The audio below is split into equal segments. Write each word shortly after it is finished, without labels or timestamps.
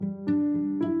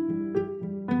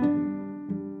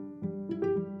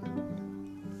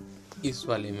इस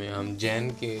वाले में हम जैन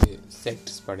के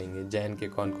सेक्ट्स पढ़ेंगे, जैन के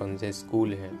कौन कौन से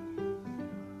स्कूल हैं,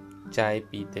 चाय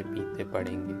पीते पीते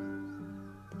पढ़ेंगे।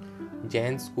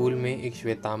 जैन स्कूल में एक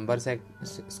श्वेतांबर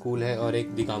स्कूल है और एक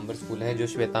दिगंबर स्कूल है। जो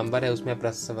श्वेतांबर है उसमें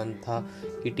प्रसवंथा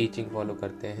की टीचिंग फॉलो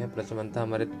करते हैं। प्रसवंथा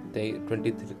हमारे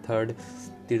 23rd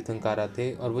तीर्थंकारा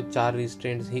थे और वो 4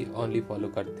 रिस्ट्रेंट्स ही ओनली फॉलो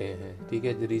करते हैं। ठीक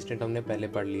है, जो रिस्ट्रेंट हमने पहले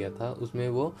पढ़ लिया था उसमें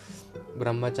वो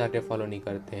ब्रह्मचर्य फॉलो नहीं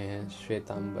करते हैं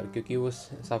श्वेतांबर, क्योंकि वो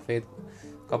सफ़ेद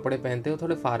कपड़े पहनते हैं, वो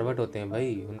थोड़े फॉरवर्ड होते हैं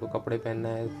भाई, उनको कपड़े पहनना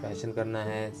है, फैशन करना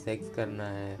है, सेक्स करना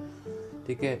है।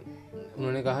 ठीक है,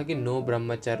 उन्होंने कहा कि नो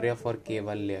ब्रह्मचर्य फॉर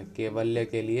केवल्य, केवल्य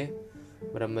के लिए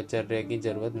ब्रह्मचर्य की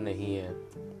जरूरत नहीं है।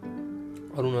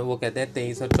 और उन्होंने वो कहते हैं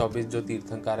 23 और 24 जो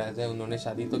तीर्थंकर है उन्होंने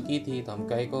शादी तो की थी, तो हम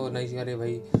कहे को नहीं करे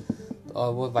भाई। तो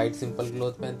और वो वाइट सिंपल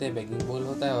क्लोथ पहनते हैं, बैगिंग बोल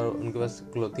होता है और उनके पास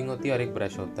क्लोथिंग होती है और एक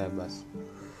ब्रश होता है बस।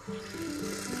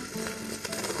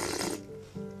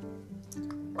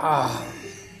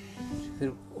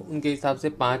 फिर उनके हिसाब से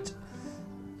 5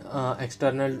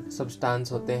 एक्सटर्नल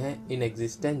सब्सटेंस होते हैं इन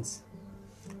एग्जिस्टेंस।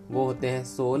 वो होते हैं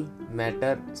soul,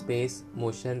 matter, space,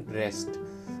 motion, rest.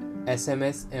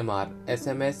 SMSMR,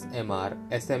 SMSMR,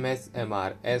 SMSMR,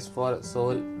 S for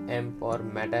soul, M for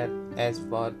matter, S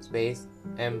for space,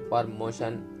 M for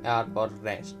motion, R for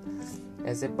rest।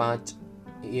 ऐसे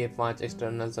 5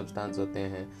 एक्सटर्नल सब्सटेंस होते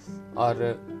हैं। और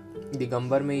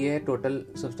दिगंबर में ये टोटल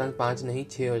सब्सटेंस 5 नहीं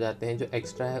 6 हो जाते हैं। जो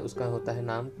एक्स्ट्रा है उसका होता है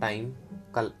नाम टाइम,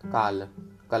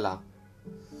 कला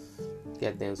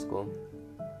कहते हैं उसको।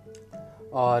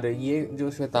 और ये जो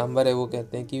श्वेतांबर है वो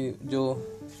कहते हैं कि जो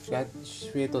शायद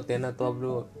श्वेत होते हैं ना, तो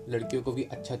अब लड़कियों को भी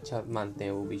अच्छा मानते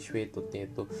हैं, वो भी श्वेत होते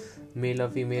हैं, तो मेल और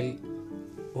फीमेल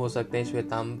हो सकते हैं।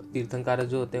 श्वेतांबर तीर्थंकर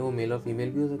जो होते हैं वो मेल और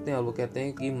फीमेल भी हो सकते हैं। और वो कहते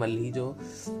हैं कि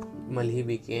मल्ही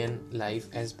बिकेन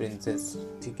लाइफ एज प्रिंसेस।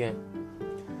 ठीक है,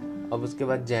 अब उसके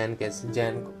बाद जैन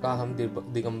का हम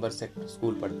दिगंबर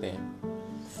स्कूल पढ़ते हैं।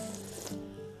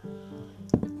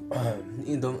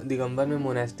 दिगंबर में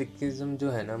मोनास्टिकिज्म जो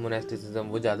है ना, मोनास्टिसिज्म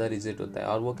वो ज़्यादा रिजिड होता है।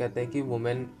 और वो कहते हैं कि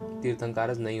वुमेन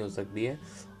तीर्थंकारस नहीं हो सकती है।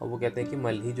 और वो कहते हैं कि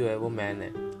मल्ही जो है वो मैन है।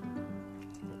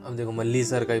 अब देखो मल्ही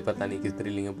सर का ही पता नहीं किस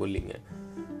स्त्रीलिंग है पुल्लिंग है,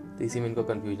 तो इसी में इनको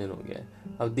कन्फ्यूजन हो गया है।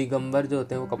 अब दिगंबर जो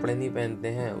होते हैं वो कपड़े नहीं पहनते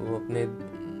हैं, वो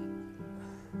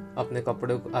अपने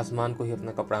कपड़े आसमान को ही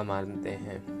अपना कपड़ा मानते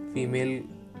हैं। फीमेल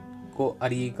को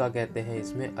अरिका कहते हैं।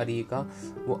 इसमें अरिका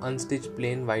वो अनस्टिच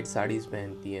प्लेन वाइट साड़ीज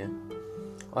पहनती है।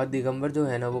 और दिगंबर जो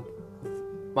है ना वो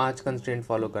 5 कंस्ट्रेंट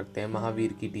फॉलो करते हैं,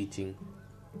 महावीर की टीचिंग।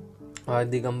 और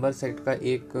दिगंबर सेक्ट का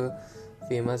एक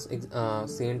फेमस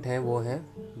सेंट है, वो है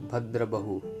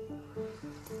भद्रबहु।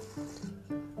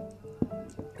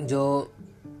 जो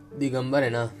दिगंबर है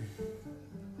ना,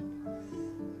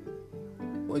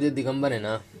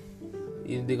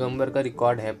 ये दिगंबर का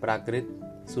रिकॉर्ड है प्राकृत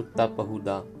सुट्टा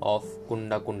पहुदा ऑफ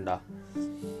कुंडा।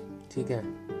 ठीक है,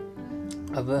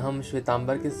 अब हम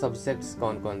श्वेतांबर के सबसेक्ट्स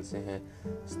कौन कौन से हैं।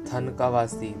 स्तन का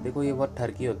वासी, देखो ये बहुत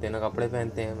ठरकी होते हैं ना, कपड़े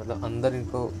पहनते हैं, मतलब अंदर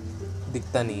इनको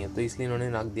दिखता नहीं है, तो इसलिए इन्होंने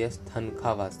नाक दिया स्तन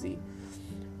का वासी।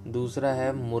 दूसरा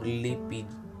है मुरली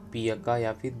पियका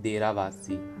या फिर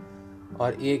देरावासी।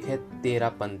 और एक है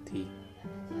तेरापंथी।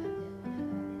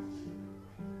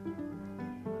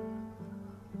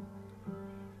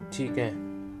 ठीक है,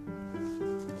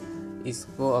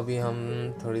 इसको अभी हम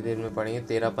थोड़ी देर में पढ़ेंगे।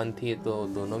 तेरापंथी है तो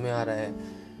दोनों में आ रहा है।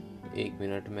 1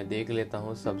 मिनट में देख लेता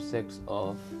हूँ। Subsects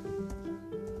of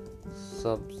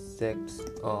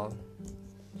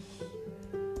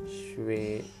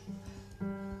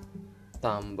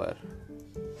Shvetambar.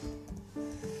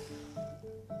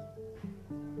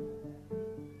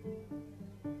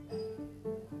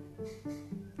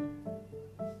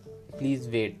 Please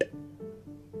wait.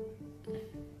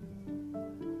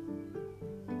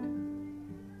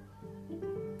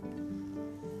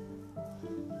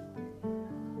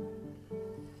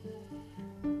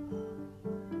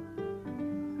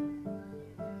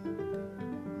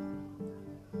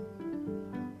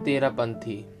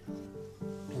 Terapanthi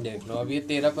देख लो। अब ये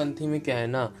तेरापंथी में क्या है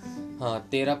ना, हाँ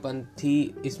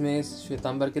तेरापंथी इसमें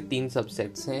श्वेतांबर के 3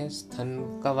 सबसेट्स हैं,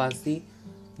 स्तन का वासी,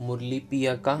 मुरली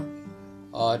पियका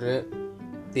और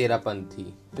तेरापंथी।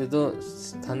 तो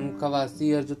स्तन का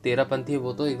वासी और जो तेरापंथी है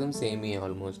वो तो एकदम सेम ही है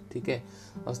ऑलमोस्ट। ठीक है,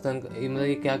 और मतलब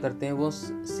ये क्या करते हैं, वो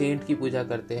सेंट की पूजा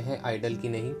करते हैं, आइडल की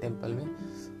नहीं, टेम्पल में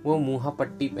वो मुहा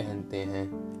पट्टी पहनते हैं।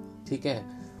 ठीक है,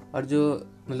 और जो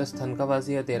मतलब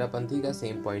स्तनकावासी या तेरापंथी का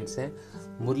सेम पॉइंट्स हैं।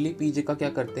 मुरली पीजे का क्या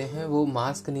करते हैं, वो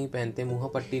मास्क नहीं पहनते, मुँह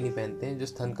पट्टी नहीं पहनते हैं। जो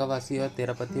स्तनकावासी और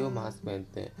तेरापंथी वो मास्क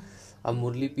पहनते हैं। अब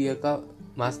मुरली पिया का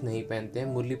मास्क नहीं पहनते हैं।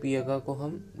 मुरली पिया को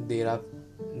हम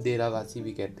डेरावासी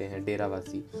भी कहते हैं,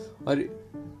 डेरावासी। और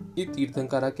ये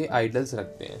तीर्थंकरा के आइडल्स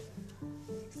रखते हैं।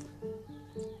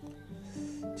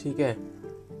 ठीक है।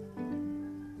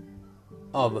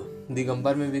 अब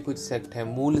दिगंबर में भी कुछ सेक्ट है।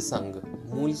 मूल संघ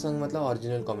मतलब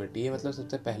ओरिजिनल कम्युनिटी, ये मतलब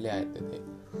सबसे पहले आए थे।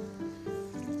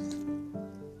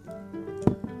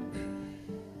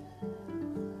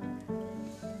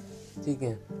 ठीक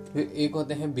है। फिर एक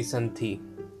होते हैं बिसंथी,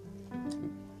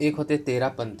 एक होते हैं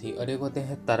तेरापंथी और एक होते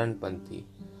हैं तरनपंथी।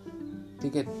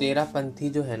 ठीक है। तेरापंथी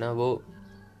जो है ना वो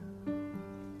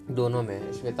दोनों में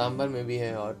है, श्वेतांबर में भी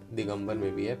है और दिगंबर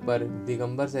में भी है, पर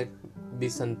दिगंबर से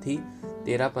बिसंथी,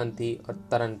 तेरापंथी और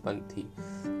तरनपंथी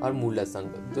और मूल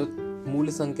संघ। जो मूल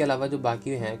संघ के अलावा जो बाकी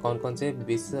हैं कौन कौन से,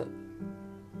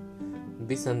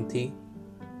 बिसंथी,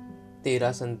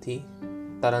 तेरासंथी,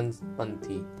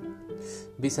 तरनपंथी,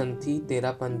 बिसंथी,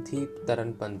 तेरापंथी,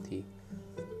 तरनपंथी।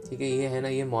 ठीक है। ये है ना,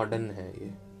 ये मॉडर्न है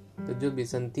ये। तो जो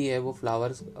बिसंथी है वो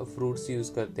फ्लावर्स फ्रूट्स यूज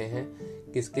करते हैं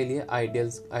किसके लिए,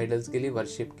 आइडल्स के लिए,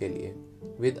 वर्शिप के लिए,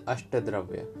 विद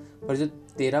अष्टद्रव्य। पर जो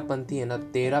तेरापंथी है ना,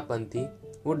 तेरापंथी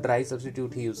वो ड्राई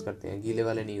सब्स्टिट्यूट ही यूज करते हैं, गीले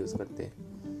वाले नहीं यूज करते।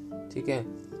 ठीक है।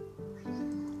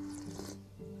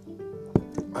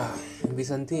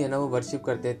 बिसंथी है ना वो वर्शिप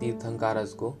करते हैं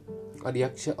तीर्थंकारस को, और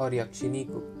यक्ष और यक्षिनी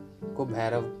को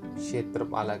भैरव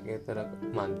क्षेत्रपाला के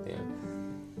तरह मानते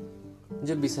हैं।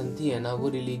 जो बिसंथी है ना वो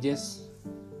रिलीजियस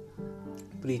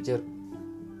प्रीचर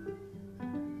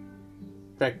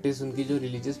प्रैक्टिस, उनकी जो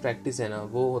रिलीजियस प्रैक्टिस है ना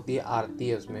वो होती है आरती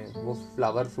है, उसमें वो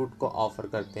फ्लावर फ्रूट को ऑफर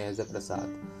करते हैं एज ए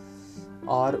प्रसाद।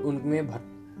 और उनमें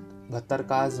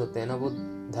भत्तरकाज होते हैं ना वो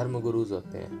धर्म गुरुज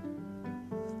होते हैं।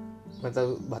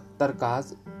 मतलब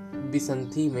भत्तरकाज,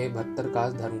 बिसंथी में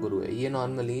भत्तरकाज धर्म गुरु है। ये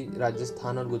नॉर्मली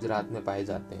राजस्थान और गुजरात में पाए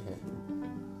जाते हैं।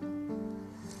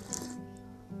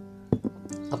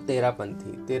 अब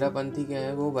तेरापंथी क्या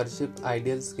है, वो वर्शिप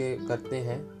आइडियल्स के करते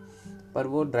हैं, पर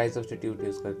वो ड्राई सब्स्टिट्यूट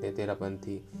यूज करते हैं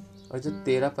तेरापंथी। और जो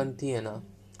तेरापंथी है ना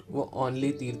वो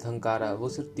ओनली तीर्थंकारा, वो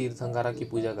सिर्फ तीर्थंकारा की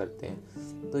पूजा करते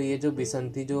हैं। तो ये जो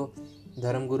बिसंथी जो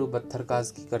धर्मगुरु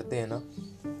बत्थरकाज की करते हैं ना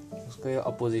उसके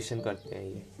अपोजिशन करते हैं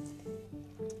ये।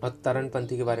 और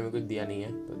तरनपंथी के बारे में कुछ दिया नहीं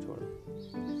है तो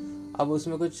छोड़ो। अब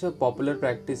उसमें कुछ पॉपुलर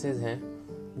प्रैक्टिसेस हैं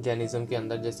जैनिज्म के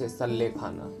अंदर, जैसे सल्ले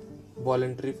खाना,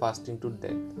 वॉलंटरी फास्टिंग टू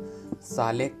डेथ।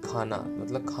 साले खाना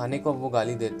मतलब खाने को वो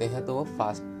गाली देते हैं तो वो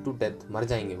फास्ट टू डेथ, मर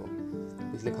जाएंगे वो,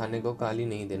 इसलिए खाने को गाली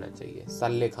नहीं देना चाहिए।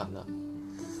 सल्ले खाना।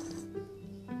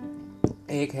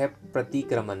 एक है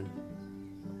प्रतिक्रमण,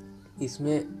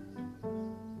 इसमें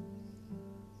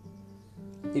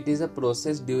it is a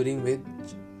process during which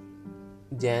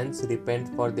Jains repent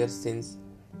for their sins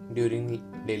during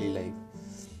daily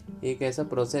life. एक ऐसा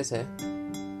प्रोसेस है,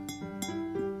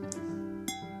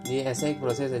 ये ऐसा एक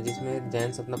प्रोसेस है जिसमें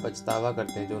जैन्स अपना पछतावा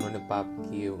करते हैं जो उन्होंने पाप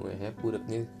किए हुए हैं पूरे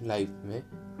अपनी लाइफ में।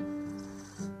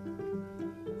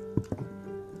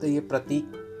 तो ये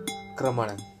प्रतिक्रमण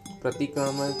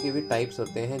के भी टाइप्स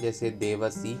होते हैं, जैसे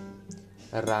देवसी,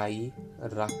 राई,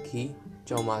 राखी,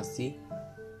 चौमासी,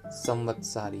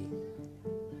 संवत्सारी।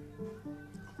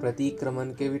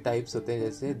 प्रतिक्रमण के भी टाइप्स होते हैं,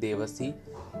 जैसे देवसी,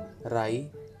 राई,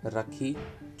 राखी,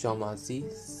 चौमासी,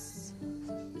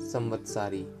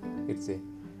 संवत्सारी। फिर से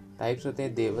टाइप्स होते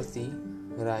हैं देवसी,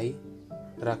 राई,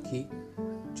 राखी,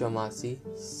 चौमासी,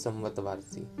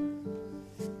 संवतवारसी।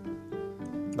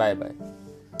 Bye bye.